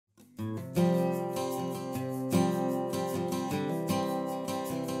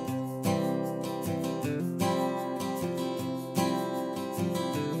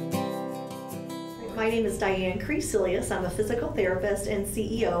name is Diane Cresilius. I'm a physical therapist and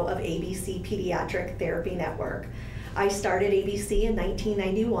CEO of ABC Pediatric Therapy Network. I started ABC in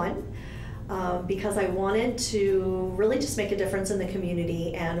 1991 because I wanted to really just make a difference in the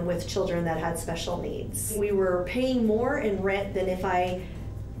community and with children that had special needs. We were paying more in rent than if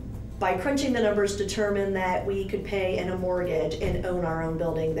by crunching the numbers, determined that we could pay in a mortgage and own our own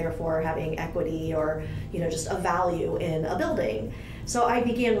building, therefore having equity or just a value in a building. So I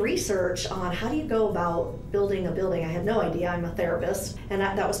began research on how do you go about building a building. I had no idea. I'm a therapist, and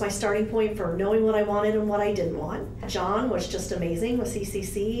that was my starting point for knowing what I wanted and what I didn't want. John was just amazing with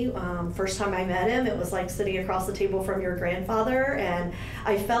CCC. First time I met him, it was like sitting across the table from your grandfather, and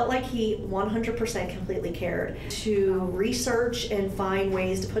I felt like he 100% completely cared to research and find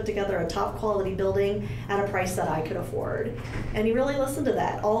ways to put together a top quality building at a price that I could afford. And he really listened to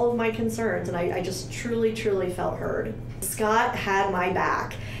that, all of my concerns, and I just truly felt heard. Scott had my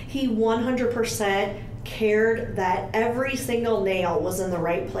back. He 100% cared that every single nail was in the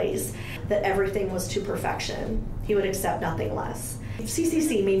right place, that everything was to perfection. He would accept nothing less.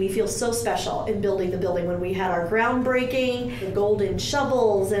 CCC made me feel so special in building the building when we had our groundbreaking, the golden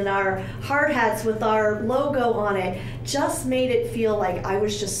shovels and our hard hats with our logo on it, just made it feel like I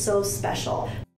was just so special.